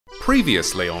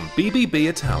Previously on BBB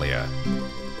Italia.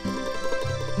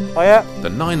 Oh yeah? The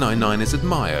 999 is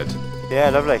admired. Yeah,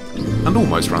 lovely. And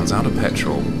almost runs out of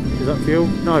petrol. Is that fuel?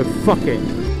 No, fuck it.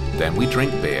 Then we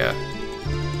drink beer.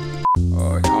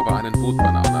 Oh, ich habe einen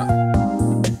Bootbanane.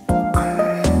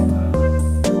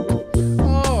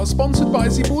 Oh, sponsored by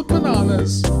the Boot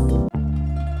Bananas.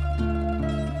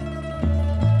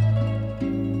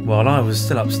 While I was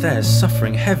still upstairs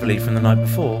suffering heavily from the night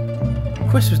before,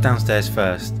 Chris was downstairs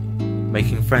first,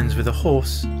 making friends with a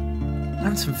horse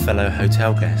and some fellow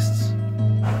hotel guests.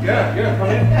 Yeah, come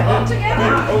in.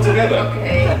 All together.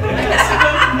 Okay.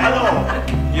 Hello.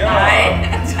 Yeah.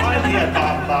 Hi. It's fine here at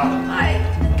Baden-Baden. Hi.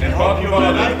 I hope you will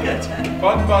like it.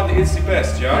 Baden-Baden is the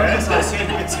best, yeah? Yes, I think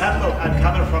it's Hamburg. I'm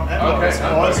coming from Hamburg. Okay, It's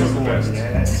Hamburg also is the good. best.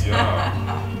 Yes.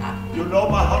 Yeah. You know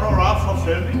my honorar for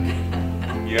filming?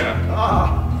 Yeah.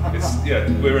 Ah.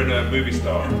 We're in a movie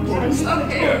star.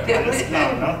 Okay. Alles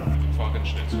klar, ne?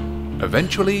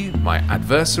 Eventually, my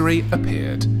adversary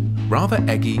appeared, rather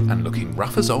eggy and looking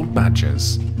rough as old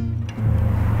badgers.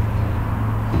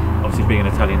 Obviously being an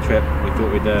Italian trip, we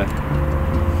thought we'd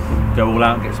go all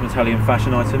out and get some Italian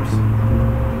fashion items.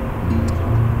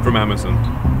 From Amazon.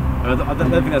 I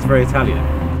don't think that's very Italian.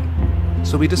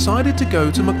 So we decided to go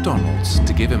to McDonald's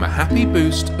to give him a happy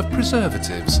boost of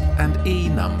preservatives and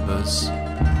E-numbers.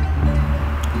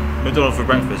 McDonald's for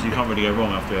breakfast, you can't really go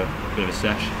wrong after a bit of a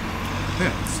sesh.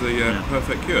 Yeah, it's the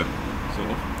perfect cure, sort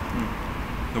of.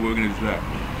 So what we're going to do today?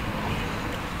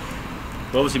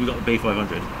 Well, obviously we've got the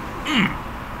B500.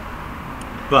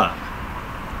 But,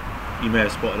 you may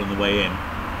have spotted on the way in,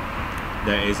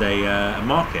 there is a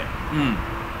market.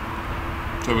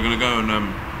 So we're going to go and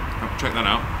check that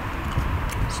out.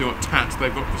 See what tats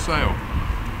they've got for sale.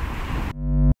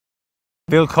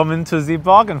 Willkommen to the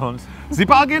bargain hunt. The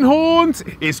bargain hunt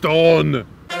is on!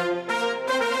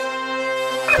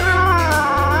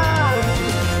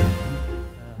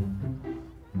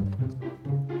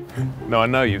 No, I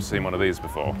know you've seen one of these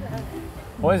before.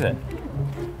 What is it?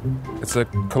 It's a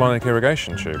colonic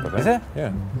irrigation tube, I think. Is it?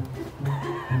 Yeah.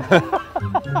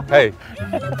 Hey.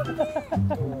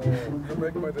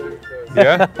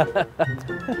 Yeah?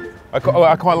 I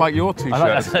quite like your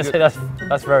t-shirt.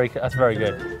 That's very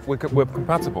good. We're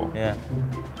compatible. Yeah.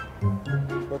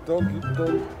 But don't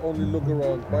only look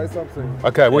around. Buy something.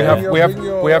 Okay, we have 10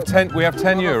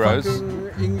 Motherfucking euros.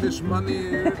 English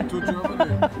money to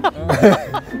Germany.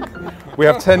 We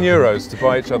have 10 euros to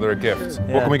buy each other a gift.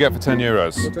 Yeah. What can we get for 10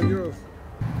 euros? For 10 euros.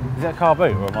 Is it a car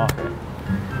boot or a market?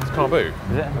 It's car boot.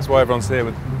 Is it? That's why everyone's here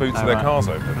with boots of their right. cars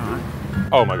open.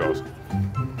 Oh my god.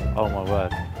 Oh my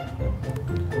word.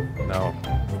 Now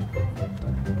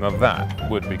that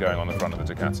would be going on the front of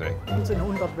the Ducati.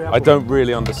 I don't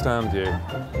really understand you.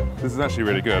 This is actually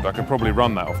really good. I could probably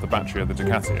run that off the battery of the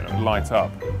Ducati and it would light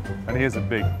up. And he is a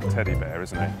big teddy bear,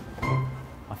 isn't he?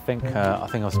 I think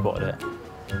I've spotted it.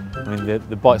 I mean,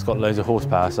 the bike's got loads of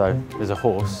horsepower, so there's a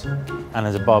horse and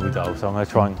there's a Barbie doll. So I'm going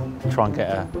to try and get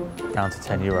her down to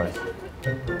 10 euros.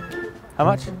 How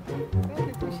much? 10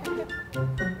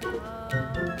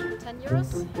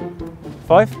 euros?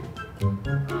 5? Oh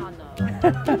no.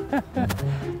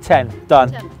 10.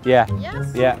 Done. 10. Yeah.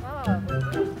 Yes? Yeah.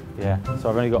 Oh. Yeah. So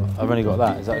I've only got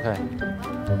that. Is that okay?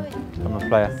 I'm a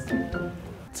player.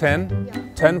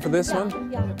 10? 10 for this one?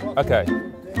 Okay.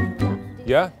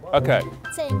 Yeah? Okay.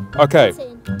 10. Okay.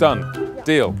 10. Done.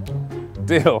 Deal.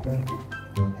 Deal. 10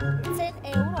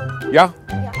 euro. Yeah?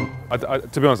 Yeah.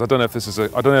 To be honest, I don't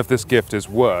know if this gift is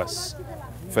worse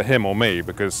for him or me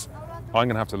because I'm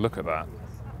gonna have to look at that.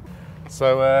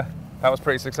 So that was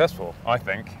pretty successful, I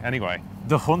think. Anyway,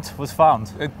 The hunt was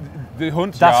found. the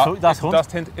Hund. Das ja, Hund?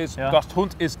 Das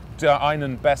Hund ist der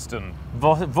einen besten.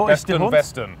 Wo ist der Hund?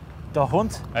 Besten. Der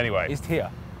Hund Anyway, ist hier.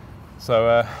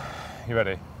 so you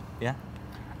ready? Yeah.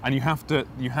 And you have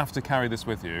to carry this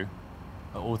with you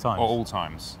At all times. at all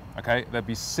times. Okay, there'd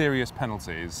be serious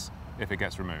penalties if it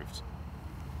gets removed.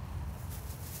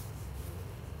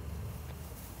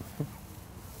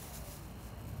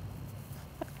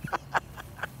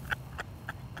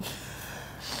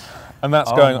 And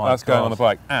that's going on the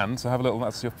bike. And so have a little.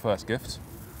 That's your first gift.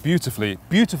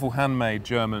 Beautiful handmade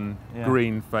German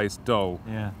green-faced doll.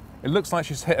 Yeah. It looks like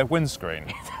she's hit a windscreen.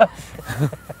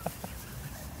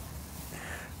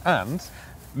 And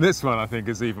this one I think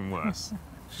is even worse.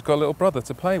 She's got a little brother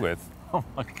to play with. Oh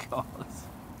my god.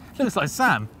 Looks like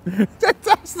Sam. It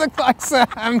does look like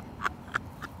Sam.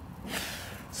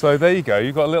 So there you go.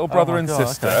 You've got a little brother and God,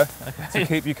 sister okay. to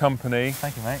keep you company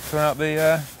Thank you, mate. throughout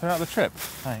the trip.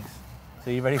 Thanks. So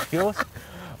you ready for yours?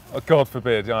 Oh, God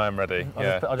forbid, I am ready. I'll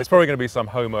just- It's probably going to be some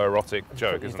homoerotic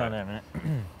joke, Just isn't down it? there a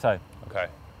minute. So, Okay.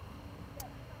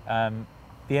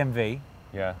 the MV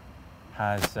Yeah.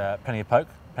 has plenty of poke,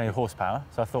 plenty of horsepower.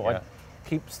 So I thought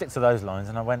I'd stick to those lines,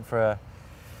 and I went for a.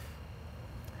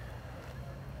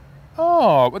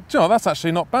 Oh, but Joe, that's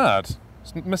actually not bad.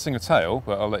 It's missing a tail,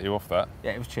 but I'll let you off that.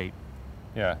 Yeah, it was cheap.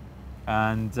 Yeah.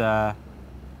 And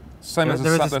same as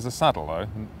there's a saddle though.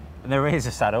 there is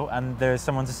a saddle, and there is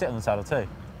someone to sit on the saddle too.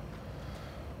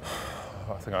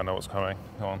 I think I know what's coming.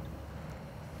 Go on.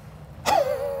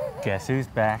 Guess who's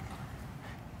back?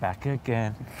 Back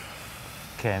again.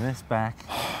 Ken is back.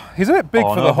 He's a bit big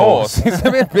On for a the horse. He's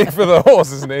a bit big for the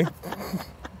horse, isn't he?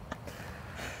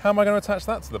 How am I going to attach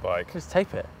that to the bike? Just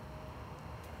tape it.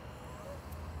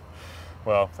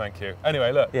 Well, thank you.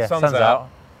 Anyway, look, Yeah, sun's sun's out. out.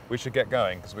 We should get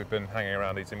going because we've been hanging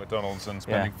around eating McDonald's and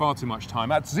spending far too much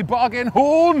time at the bargain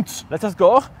hunt. Let us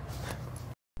go.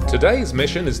 Today's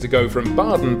mission is to go from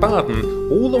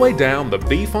Baden-Baden all the way down the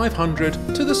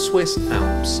B500 to the Swiss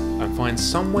Alps and find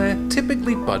somewhere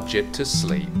typically budget to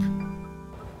sleep.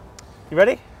 You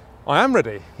ready? I am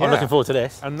ready. I'm looking forward to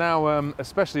this. And now,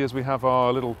 especially as we have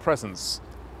our little presents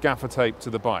gaffer tape to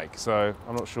the bike, so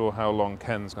I'm not sure how long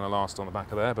Ken's going to last on the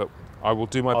back of there, but I will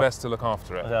do my best to look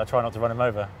after it. I'll try not to run him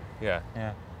over. Yeah.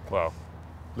 Yeah. Well,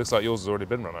 looks like yours has already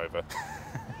been run over.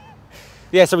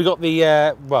 Yeah, so we got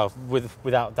the, well,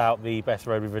 without doubt, the best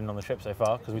road we've ridden on the trip so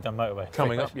far, because we've done motorway.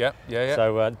 Coming up, yeah.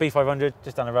 So the B500,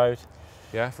 just down the road.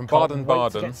 Yeah, from Can't wait to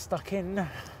Baden-Baden. get stuck in.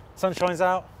 Sun shines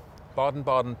out.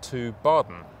 Baden-Baden to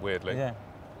Baden, weirdly. Yeah.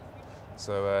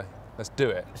 So let's do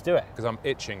it. Let's do it. Because I'm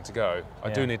itching to go. I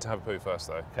do need to have a poo first,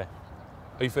 though. Okay.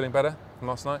 Are you feeling better from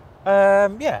last night?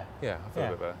 Yeah. Yeah, I feel a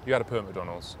bit better. You had a poo at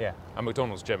McDonald's. Yeah. And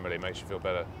McDonald's generally makes you feel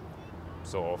better,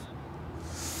 sort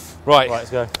of. Right. Right, let's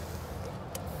go.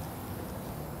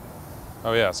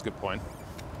 Oh yeah, that's a good point.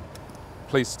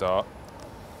 Please start.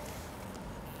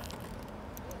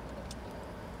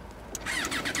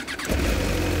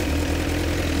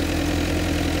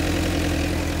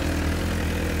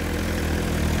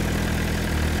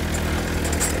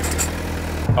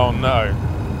 Oh no.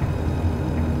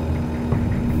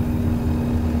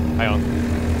 Hang on.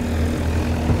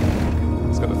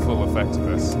 Let's get the full effect of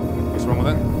this. What's wrong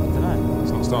with it? I don't know.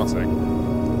 It's not starting.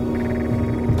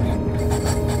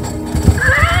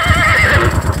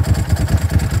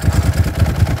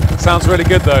 Sounds really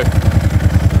good though.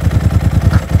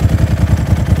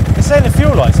 It's saying the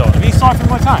fuel light's on. Have you siphoned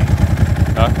my tank?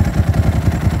 No.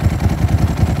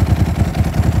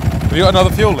 Have you got another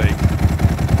fuel leak?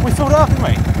 We filled it up, didn't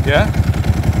we? Yeah?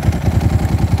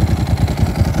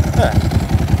 Yeah.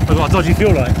 I've got a dodgy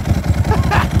fuel light.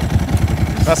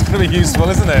 That's going to be useful,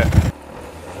 isn't it?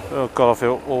 Oh God, I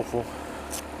feel awful.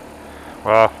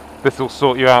 Well, this will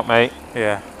sort you out, mate.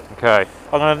 Yeah. Okay.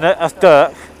 That's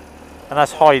Dirk, and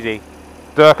that's Heidi.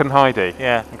 Dirk and Heidi?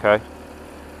 Yeah. Okay.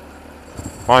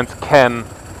 Mine's Ken.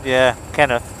 Yeah,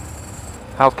 Kenneth.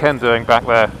 How's Ken doing back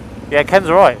there? Yeah, Ken's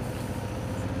alright.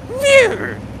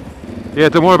 Yeah,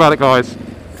 don't worry about it, guys.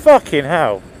 Fucking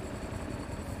hell.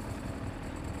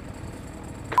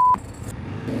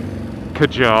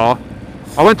 Kajar.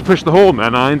 I went to push the horn then,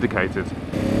 and I indicated.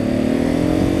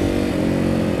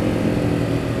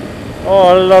 Oh,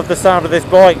 I love the sound of this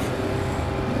bike.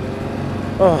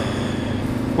 Oh.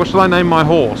 What shall I name my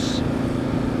horse?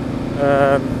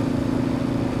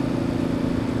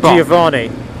 Giovanni.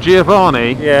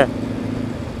 Giovanni? Yeah.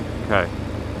 Okay.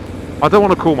 I don't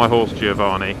want to call my horse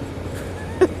Giovanni.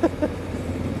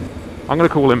 I'm going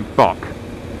to call him Buck.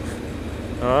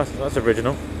 Oh, that's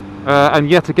original. And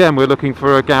yet again, we're looking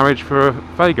for a garage for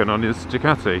Fagan on his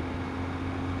Ducati.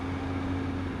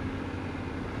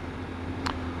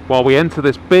 While we enter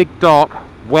this big, dark,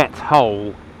 wet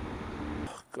hole.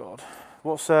 Oh, God.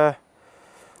 What's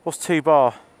 2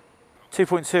 bar?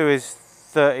 2.2 is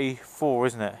 34,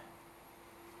 isn't it?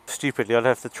 Stupidly, I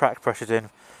left the track pressures in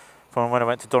from when I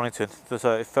went to Donington,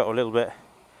 so it felt a little bit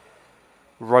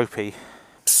ropey.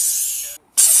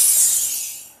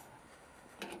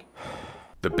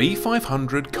 The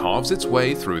B500 carves its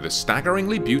way through the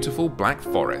staggeringly beautiful Black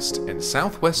Forest in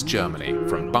southwest Germany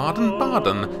from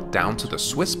Baden-Baden down to the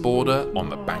Swiss border on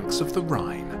the banks of the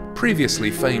Rhine. Previously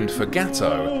famed for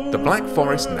Gatto, the Black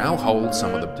Forest now holds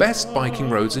some of the best biking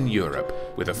roads in Europe,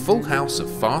 with a full house of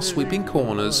fast-sweeping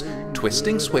corners,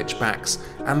 twisting switchbacks,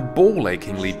 and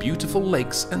ball-achingly beautiful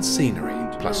lakes and scenery,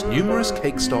 plus numerous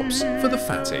cake stops for the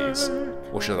fatties.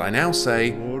 Or should I now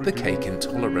say, the cake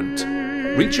intolerant.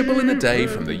 Reachable in a day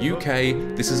from the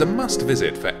UK, this is a must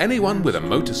visit for anyone with a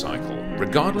motorcycle,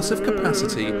 regardless of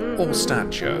capacity or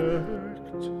stature.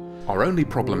 Our only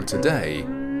problem today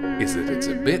is that it's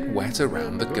a bit wet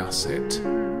around the gusset.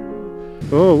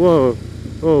 Oh, whoa.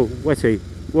 Oh, wetty.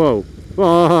 Whoa.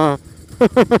 Ah.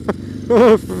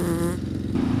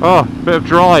 Oh, bit of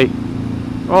dry.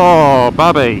 Oh,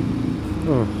 babby.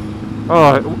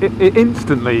 Oh, it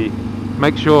instantly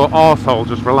makes your arsehole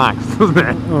just relax, doesn't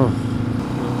it?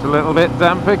 Oh. It's a little bit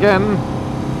damp again.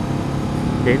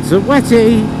 It's a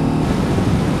wetty.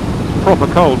 It's proper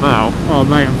cold now. Oh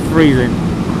mate, I'm freezing.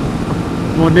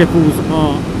 My nipples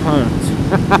are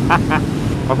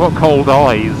hurt. I've got cold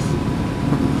eyes.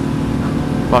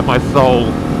 Like my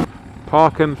soul.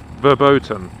 Parken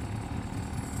verboten.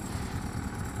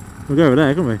 We'll go over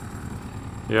there, can't we?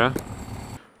 Yeah?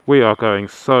 We are going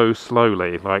so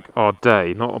slowly, like our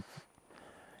day, not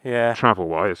Yeah.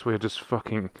 travel-wise. We're just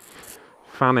fucking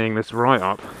fanning this right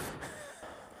up.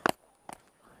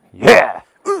 Yeah!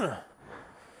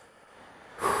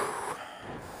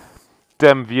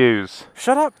 Dem views.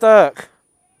 Shut up, Dirk.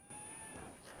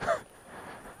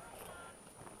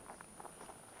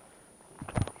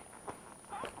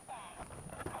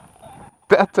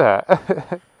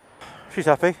 Better. She's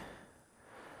happy.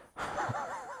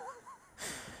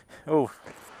 Oh.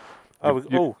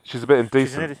 Oh. She's a bit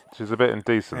indecent. She's a bit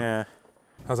indecent. Yeah.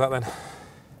 How's that then?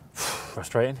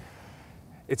 Frustrating.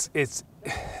 It's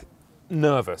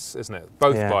nervous, isn't it?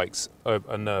 Both Yeah. bikes are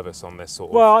nervous on this sort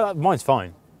of. Well, mine's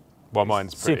fine. Well,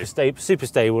 mine's pretty. Super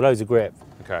stable, loads of grip.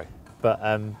 Okay. But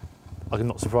I'm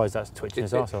not surprised that's twitching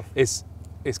his arse off.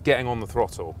 It's getting on the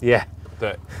throttle. Yeah.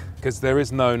 Because there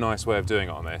is no nice way of doing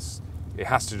it on this. It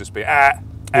has to just be It's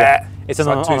an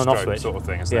like on and off two-stroke switch. sort of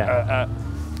thing. It's Yeah.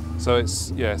 So it's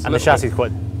It's And the chassis is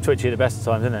quite twitchy at the best of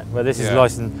times, isn't it? Where this is Yeah.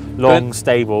 nice and long,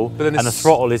 stable, but then and the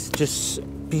throttle is just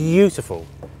beautiful.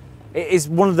 It is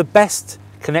one of the best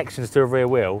connections to a rear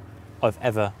wheel I've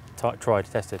ever tried,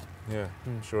 tested. Yeah,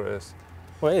 I'm sure it is.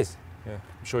 Well, it is. Yeah,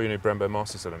 I'm sure your new Brembo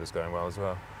Master Cylinder's going well as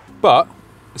well. But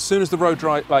as soon as the road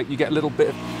dry, like you get a little bit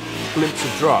of glimpse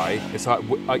of dry, it's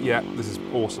like, yeah, this is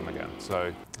awesome again.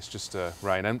 So it's just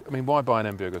rain. And I mean, why buy an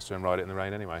MV Augusta and ride it in the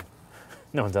rain anyway?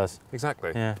 No one does.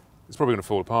 Exactly. Yeah. It's probably going to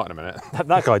fall apart in a minute.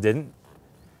 That guy didn't.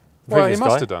 The Well, he previous must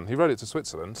guy. have done. He rode it to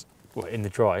Switzerland. Well, in the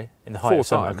dry, in the height 4 of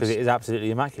summer, times. because it is absolutely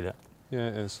immaculate. Yeah,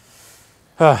 it is.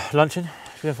 Luncheon?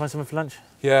 Should we go find something for lunch?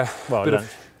 Yeah. Well, bit lunch.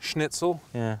 of schnitzel.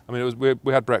 Yeah. I mean,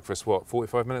 we had breakfast, what,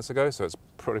 45 minutes ago? So it's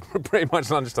pretty much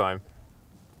lunchtime.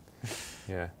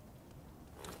 Yeah.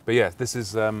 But yeah, this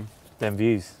is Them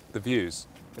views. the views.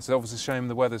 It's obviously a shame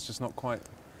the weather's just not quite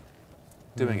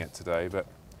doing it today, but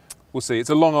we'll see. It's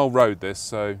a long old road, this,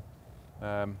 so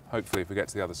hopefully if we get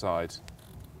to the other side,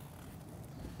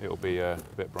 it'll be a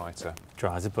bit brighter.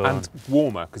 Dry as a bone. And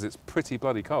warmer, because it's pretty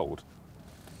bloody cold.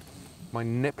 My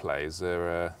nipples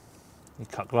are, You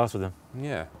cut glass with them.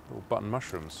 yeah, little button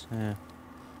mushrooms. Yeah.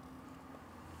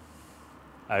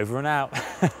 Over and out.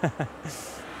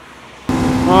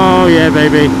 Oh yeah,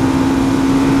 baby.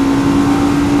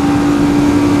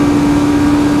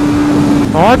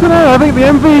 Oh, I don't know, I think the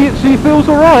MV, she feels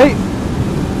alright.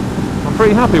 I'm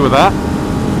pretty happy with that.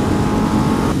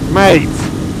 Mate,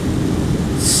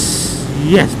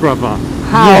 Yes, brother.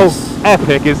 how Yes.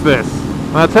 epic is this?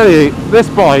 And I tell you, this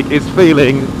bike is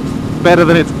feeling better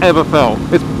than it's ever felt.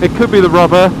 It could be the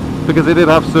rubber, because it did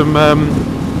have some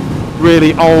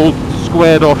really old,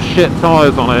 squared off shit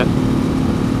tyres on it.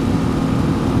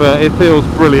 But it feels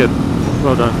brilliant.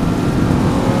 Well done.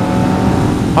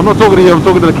 I'm not talking to you, I'm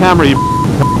talking to the camera, you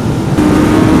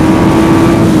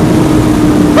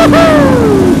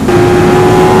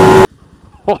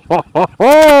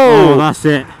Oh, that's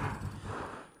it.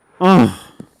 Oh.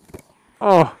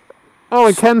 Oh,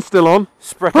 and Ken's still on.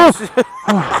 Spreckles.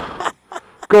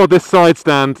 God, this side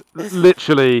stand,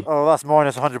 literally. Oh, that's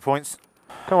minus 100 points.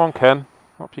 Come on, Ken.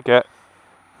 What you get?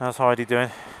 How's Heidi doing?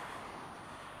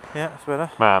 Yeah, it's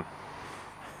better. Man.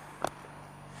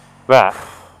 That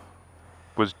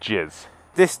was jizz.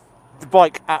 The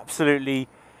bike absolutely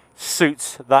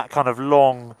suits that kind of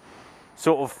long,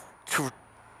 sort of.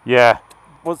 Yeah.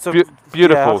 What's the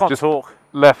Beautiful. Yeah, I can't Just talk.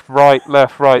 left, right,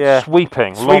 Yeah.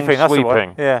 sweeping, long Sweeping, that's the sweeping.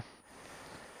 one. Yeah.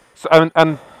 So,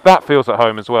 and that feels at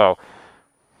home as well.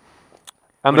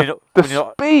 And When the you're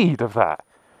not- speed of that.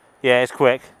 Yeah, it's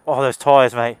quick. Oh, those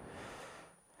tyres, mate.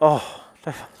 Oh,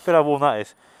 feel how warm that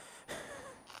is.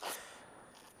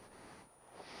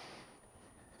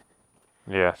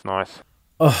 Yeah, it's nice.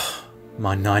 Oh,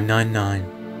 my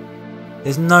 999.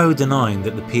 There's no denying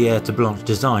that the Pierre to Blanche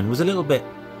design was a little bit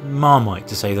Marmite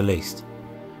to say the least,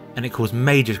 and it caused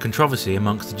major controversy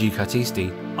amongst the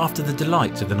Ducatisti after the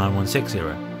delights of the 916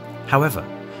 era. However,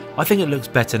 I think it looks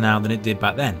better now than it did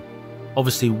back then,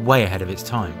 obviously way ahead of its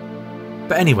time.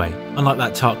 But anyway, unlike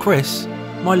that tart Chris,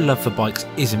 my love for bikes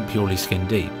isn't purely skin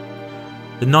deep.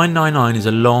 The 999 is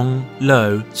a long,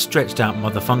 low, stretched out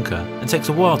motherfunker and takes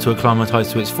a while to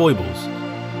acclimatise to its foibles.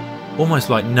 almost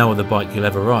like no other bike you'll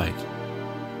ever ride.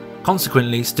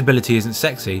 Consequently, stability isn't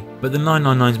sexy, but the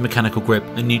 999's mechanical grip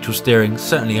and neutral steering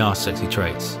certainly are sexy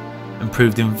traits, and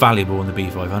proved invaluable in the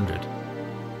B500.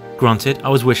 Granted, I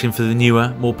was wishing for the newer,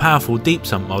 more powerful deep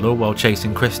sump model while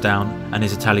chasing Chris down and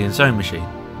his Italian sewing machine,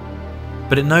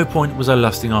 but at no point was I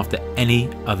lusting after any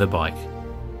other bike.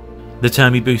 The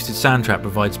Termi boosted sound trap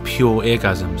provides pure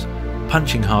eargasms,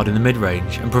 punching hard in the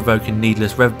mid-range and provoking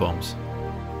needless rev bombs.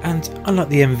 And unlike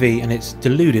the MV and its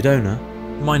deluded owner,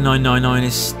 my 999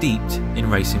 is steeped in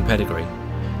racing pedigree,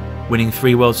 winning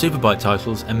 3 World Superbike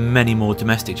titles and many more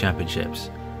domestic championships,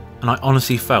 and I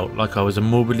honestly felt like I was a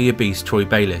morbidly obese Troy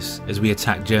Bayliss as we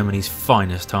attacked Germany's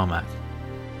finest tarmac.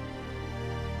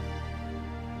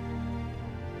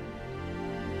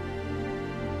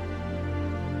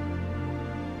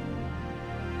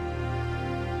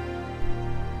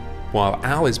 While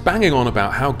Al is banging on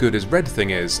about how good his red thing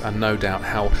is, and no doubt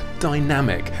how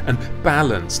dynamic and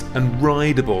balanced and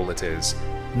rideable it is,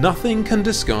 nothing can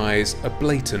disguise a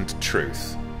blatant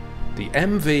truth. The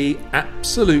MV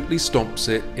absolutely stomps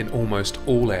it in almost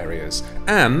all areas,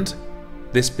 and,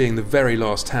 this being the very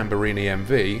last Tamburini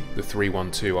MV, the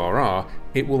 312RR,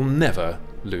 it will never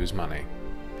lose money.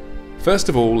 First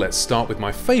of all, let's start with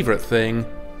my favourite thing,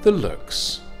 the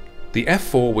looks. The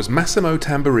F4 was Massimo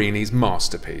Tamburini's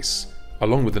masterpiece,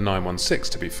 along with the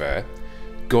 916 to be fair.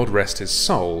 God rest his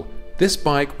soul, this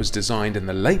bike was designed in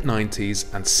the late 90s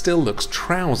and still looks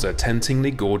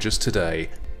trouser-temptingly gorgeous today.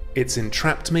 It's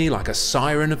entrapped me like a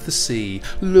siren of the sea,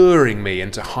 luring me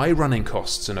into high running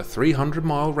costs and a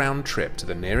 300-mile round trip to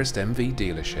the nearest MV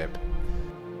dealership.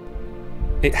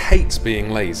 It hates being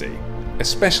lazy,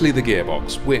 especially the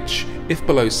gearbox, which, if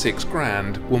below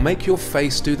 $6,000, will make your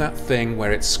face do that thing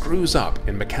where it screws up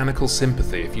in mechanical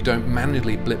sympathy if you don't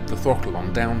manually blip the throttle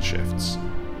on downshifts.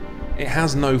 It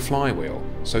has no flywheel,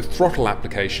 so throttle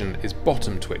application is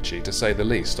bottom twitchy to say the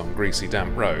least on greasy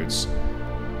damp roads.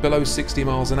 Below 60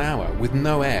 miles an hour, with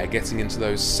no air getting into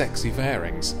those sexy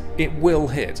fairings, it will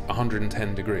hit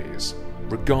 110 degrees,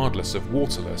 regardless of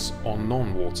waterless or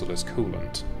non-waterless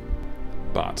coolant.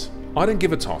 But I don't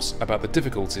give a toss about the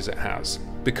difficulties it has,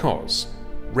 because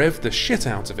rev the shit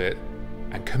out of it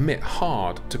and commit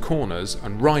hard to corners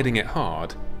and riding it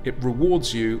hard, it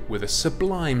rewards you with a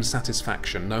sublime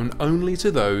satisfaction known only to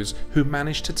those who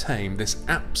manage to tame this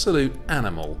absolute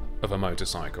animal of a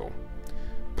motorcycle.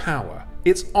 Power.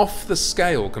 It's off the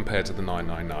scale compared to the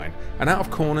 999, and out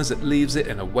of corners it leaves it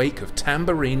in a wake of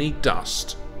Tamburini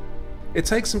dust. It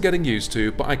takes some getting used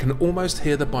to, but I can almost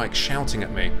hear the bike shouting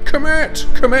at me, "Commit!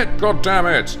 Commit,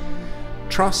 goddammit!"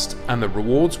 Trust and the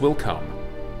rewards will come.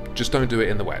 Just don't do it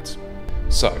in the wet.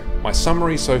 So, my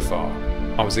summary so far.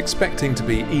 I was expecting to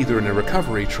be either in a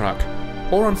recovery truck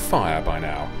or on fire by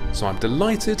now, so I'm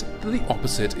delighted that the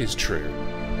opposite is true.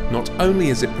 Not only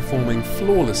is it performing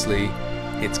flawlessly,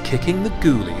 it's kicking the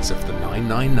ghoulies of the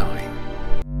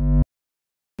 999.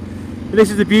 This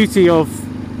is the beauty of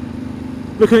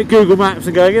looking at Google Maps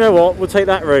and going, you know what, we'll take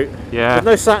that route. Yeah. There's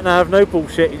no sat-nav, no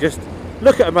bullshit, you just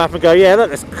look at a map and go, yeah,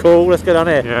 that's cool, let's go down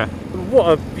here. Yeah. What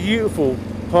a beautiful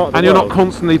part of the And you're world. not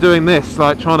constantly doing this,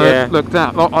 like trying to look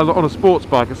down. On a sports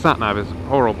bike, a sat-nav is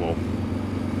horrible.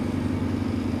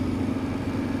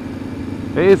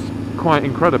 It is quite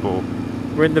incredible.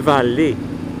 We're in the valley.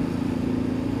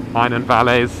 Einen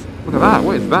Valleys. Look at that,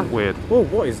 what is that weird? Oh,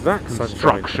 what is that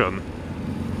Construction.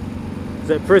 Is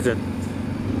it a prison?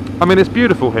 I mean, it's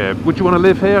beautiful here. Would you want to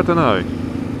live here? I don't know.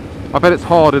 I bet it's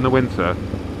hard in the winter.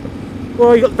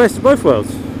 Well, you got the best of both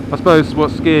worlds. I suppose,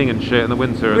 what, skiing and shit in the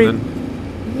winter, I mean, and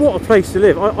then... what a place to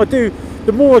live. I do,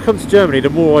 the more I come to Germany, the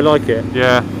more I like it.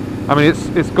 Yeah. I mean,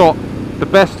 it's got the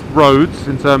best roads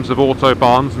in terms of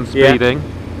autobahns and speeding.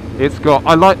 Yeah. It's got...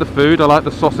 I like the food, I like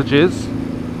the sausages.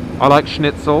 I like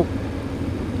schnitzel.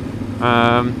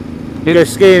 Go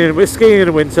skiing. We're skiing in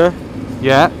the winter.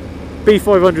 Yeah.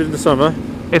 B500 in the summer.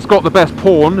 It's got the best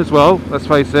porn as well. Let's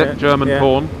face it, German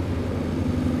porn.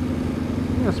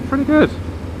 Yeah, it's pretty good.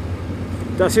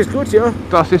 Das ist gut, yeah.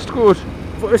 Das ist gut.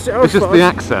 It's just the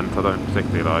accent I don't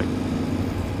particularly like.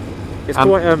 It's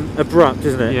quite abrupt,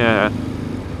 isn't it? Yeah.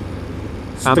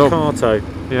 Staccato.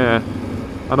 Yeah.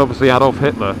 And obviously Adolf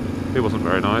Hitler. He wasn't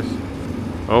very nice.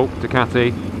 Oh,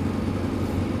 Ducati.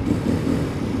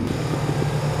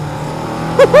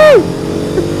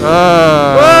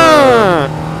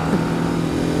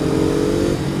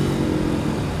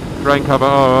 Drain cover,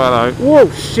 oh hello.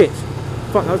 Whoa, shit!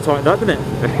 Fuck, that tightened up, didn't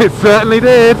it? It certainly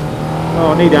did!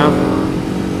 Oh, knee down.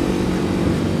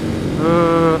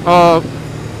 Oh.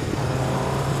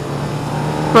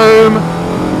 Boom!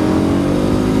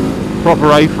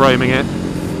 Proper A-framing it.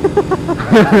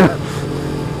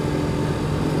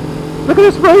 Look at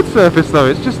this road surface though,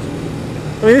 it's just...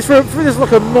 I mean, this is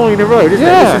like a minor road, isn't it?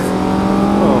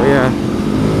 Oh, yeah.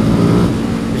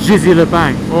 Jizzy la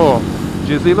bang. Oh,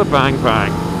 Jizzy la bang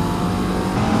bang.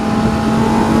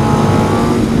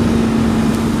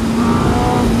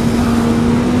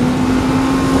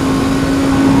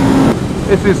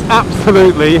 This is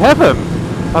absolutely heaven.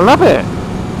 I love it.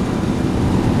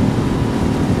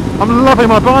 I'm loving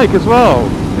my bike as well.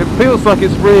 It feels like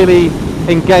it's really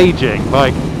engaging,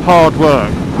 like hard work.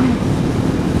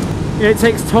 Yeah, it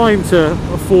takes time to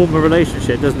form a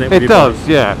relationship, doesn't it? It does,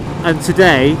 yeah. And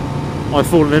today, I've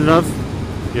fallen in love.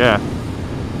 Yeah.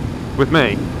 With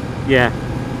me. Yeah.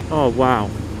 Oh, wow.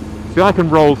 See, I can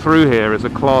roll through here as a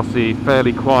classy,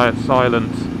 fairly quiet,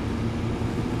 silent,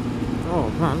 Oh,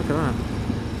 man, look at that.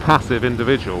 passive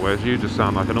individual, whereas you just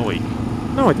sound like an oik.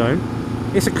 No, I don't.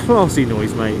 It's a classy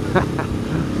noise, mate.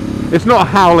 It's not a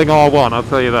howling R1, I'll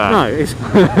tell you that. No, it's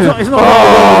not like an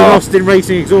Austin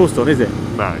racing exhaust on, is it?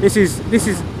 No. This is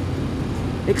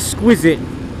exquisite,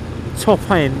 top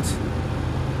end,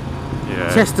 Yeah.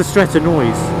 Testa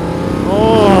noise.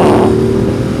 Oh,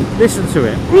 listen to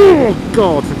it. Oh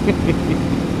God.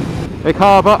 Ich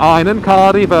habe einen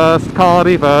Cardi-Wurst,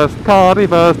 Cardi-Wurst,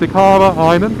 Cardi-Wurst, ich habe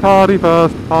einen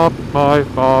Cardi-Wurst auf my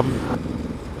farm.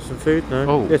 Some food? No.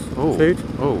 Oh, Yes. oh, Food.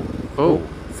 oh, oh,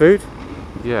 Food?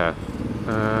 yeah.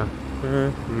 No.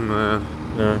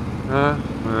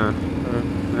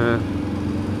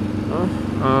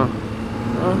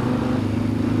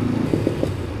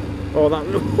 Oh,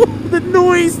 that the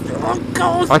noise! Oh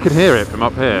God! I can hear it from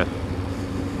up here.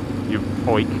 You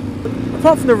oik.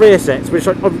 Apart from the rear sets, which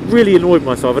I really annoyed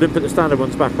myself, I didn't put the standard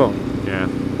ones back on. Yeah.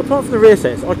 Apart from the rear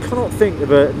sets, I cannot think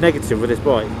of a negative with this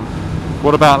bike.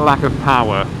 What about lack of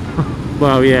power?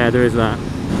 Well, yeah, there is that.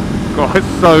 God, it's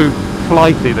so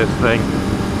flighty, this thing.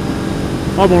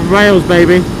 I'm on rails,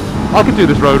 baby. I could do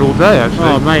this road all day, actually.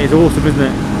 Oh, mate, it's awesome, isn't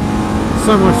it?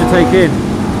 So much to take in.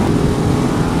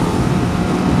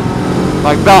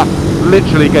 Like that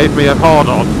literally gave me a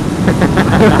hard-on.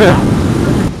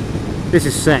 This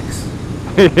is sex.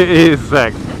 It is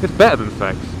sex. It's better than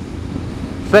sex.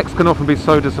 Sex can often be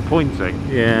so disappointing.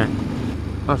 Yeah.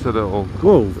 That's a little...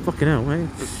 Whoa, fucking hell, mate.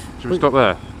 Should we stop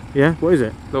there? Yeah, what is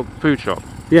it? Little food shop.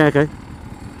 Yeah, okay.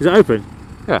 Is it open?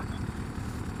 Yeah.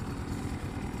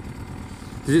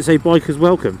 Does it say bikers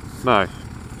welcome? No.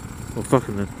 Well, fuck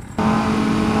 'em then.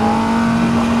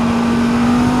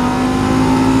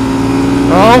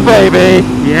 Oh, baby!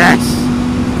 Yes!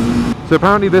 So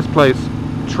apparently this place,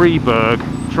 Triberg,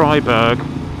 Triceps.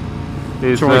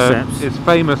 is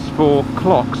famous for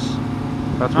clocks.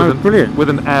 That's with, brilliant. With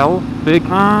an L, big,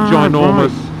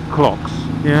 ginormous clocks.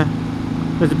 Yeah.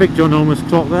 There's a big ginormous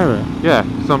clock there. Yeah,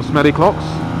 some smelly clocks,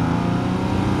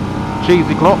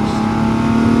 cheesy clocks.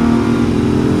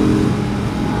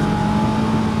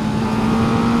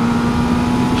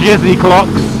 Jizzy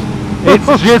clocks. It's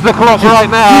jizz o'clock right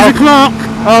now. Jizz o'clock!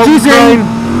 Oh, Jizzy! train.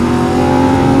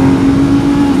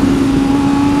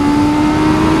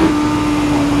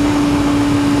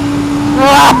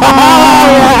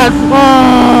 Yes!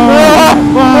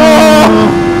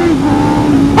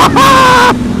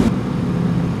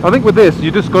 I think with this,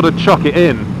 you just got to chuck it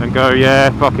in and go,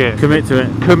 yeah, fuck it. Commit to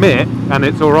it. Commit, and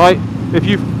it's all right. If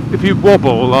you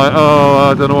wobble like, oh,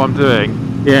 I don't know what I'm doing,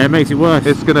 Yeah, it makes it worse.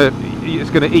 it's gonna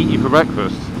eat you for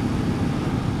breakfast.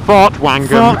 Fart wangan.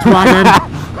 Fart wagon.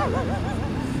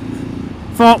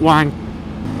 Fart wang.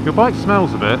 Your bike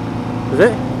smells a bit Is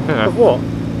it? Yeah. Of what?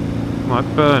 like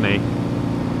Bernie,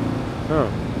 Oh,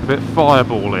 a bit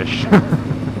fireballish.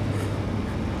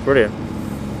 brilliant.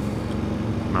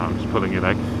 No, I'm just pulling your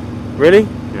leg. Really?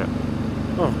 Yeah.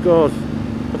 Oh God,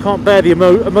 I can't bear the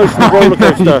emotional roller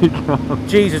coaster. You can't.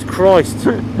 Jesus Christ.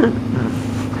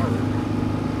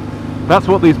 That's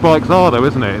what these bikes are, though,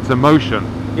 isn't it? It's emotion,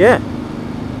 Yeah.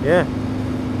 Yeah.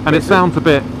 and it sounds a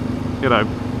bit, you know,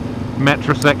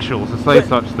 metrosexual to say But-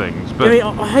 such things, I but mean,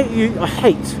 I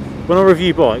hate when I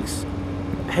review bikes.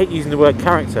 I hate using the word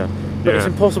character, but it's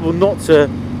Yeah. impossible not to.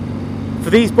 For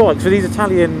these bikes, for these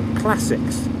Italian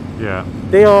classics, yeah,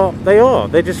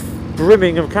 they're just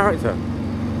brimming of character.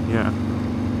 yeah,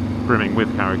 brimming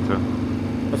with character.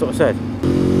 That's what I said.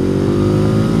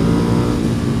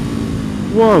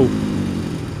 Whoa.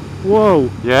 Whoa.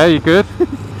 Yeah, you good?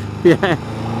 Yeah.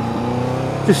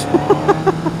 Just I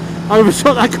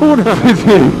overshot that corner. Did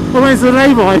you? I went to the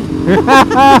lay-by.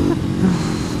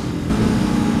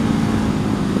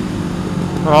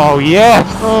 Oh yes!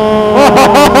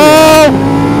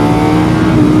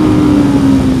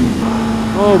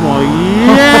 Oh my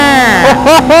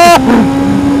yeah!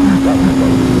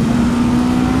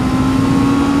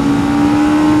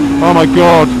 Oh my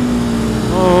god!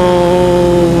 Oh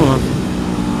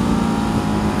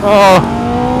Oh!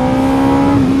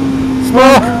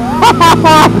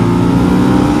 Smoke!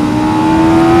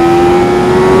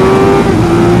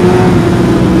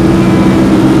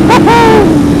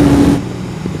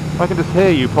 I can just hear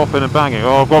you popping and banging.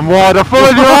 Oh, I've gone wide, I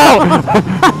followed you out!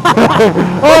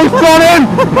 Oh, he's done in!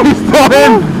 He's done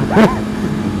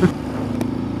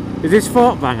in! Is this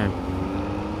fart banging?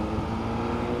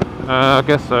 I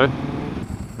guess so. I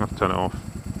have to turn it off.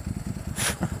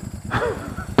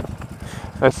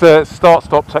 It's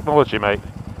start-stop technology, mate.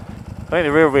 I think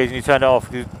the real reason you turned it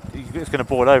off is it's going to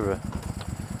boil over.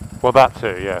 Well, that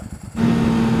too, yeah.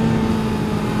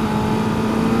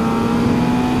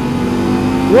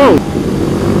 Whoa!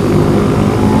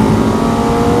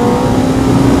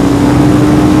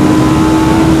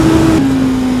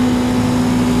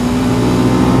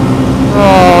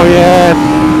 Oh, yes!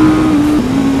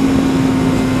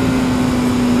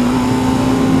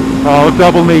 Oh,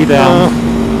 double knee down.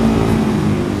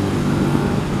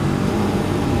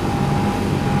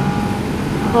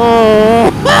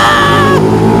 Oh!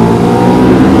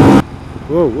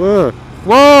 Whoa, whoa!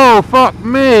 Whoa, fuck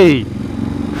me!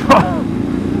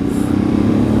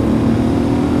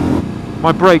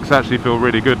 My brakes actually feel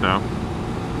really good now.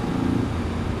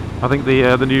 I think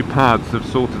the new pads have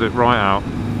sorted it right out.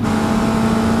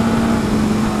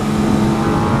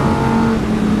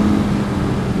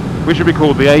 We should be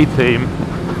called the A-Team.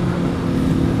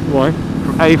 Why?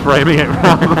 From A-framing it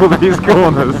round all these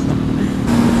corners.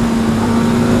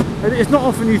 It's not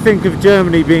often you think of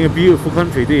Germany being a beautiful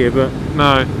country, do you? But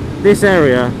No. this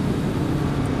area,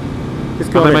 it's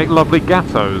got And they make lovely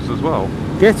gattos as well.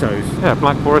 ghettos. Yeah,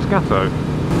 Black Forest gatto.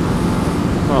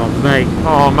 Oh, mate.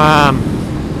 Oh man.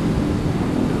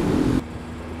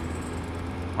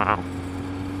 Wow.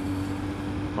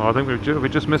 Oh, I think we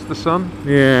just missed the sun.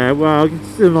 Yeah, well, it's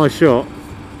still a nice shot.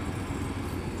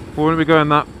 Or wouldn't we go in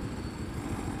that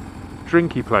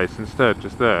drinky place instead,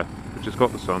 just there? We just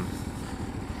got the sun.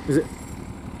 Is it?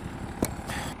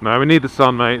 No, we need the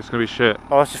sun, mate. It's gonna be shit.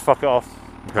 Oh, let's just fuck it off.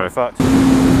 Okay. Fucked.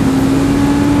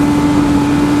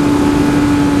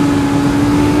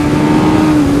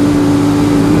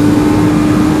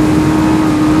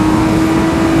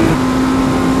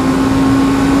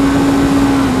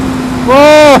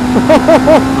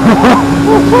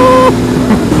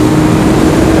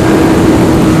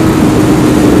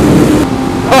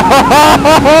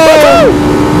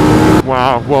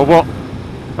 Wow, well, what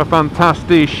a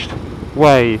fantastic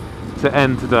way to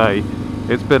end today.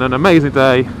 It's been an amazing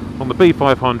day on the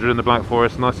B500 in the Black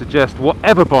Forest, and I suggest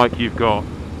whatever bike you've got,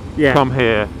 Yeah, come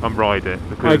here and ride it.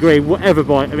 Because I agree. Whatever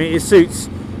bike. I mean, it suits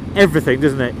everything,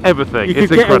 doesn't it? everything. You It's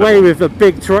could get incredible. away with a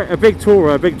big tourer, a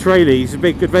big traileys,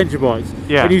 big adventure bikes,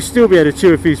 Yeah. and you still be able to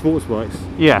chew a few sports bikes.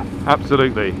 Yeah,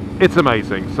 absolutely. It's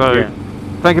amazing. So, Yeah.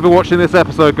 thank you for watching this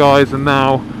episode, guys. And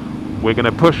now we're going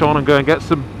to push on and go and get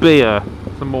some beer,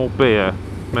 some more beer,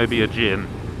 maybe a gin.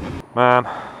 Man,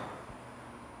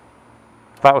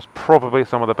 that was probably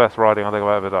some of the best riding I think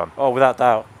I've ever done. Oh, without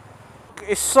doubt.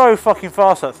 It's so fucking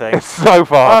fast, that thing. It's so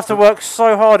fast. I have to work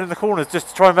so hard in the corners just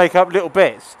to try and make up little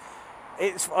bits.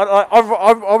 It's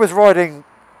I was riding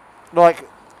like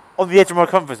on the edge of my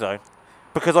comfort zone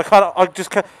because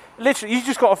literally you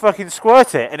just got to fucking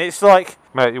squirt it, and it's like,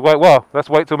 Mate, you wait. Well, let's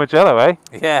wait till Mugello, eh?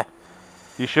 yeah.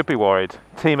 You should be worried.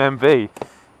 Team MV,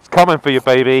 it's coming for you,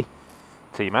 baby.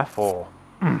 Team F4.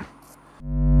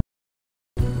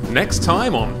 Next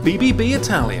time on BBB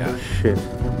Italia, Shit.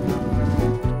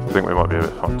 I think we might be a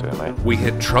bit fucked here, mate. we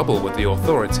hit trouble with the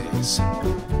authorities.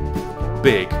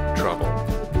 Big trouble.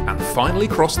 And finally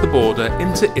crossed the border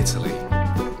into Italy,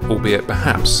 albeit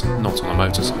perhaps not on a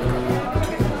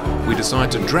motorcycle. We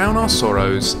decide to drown our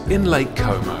sorrows in Lake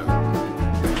Como.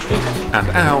 And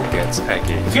Al gets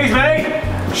eggy. Excuse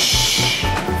me. Shh.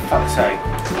 Fuck's sake.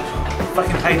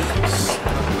 Fucking hate this.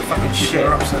 Fucking shit.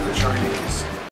 Upset the Chinese.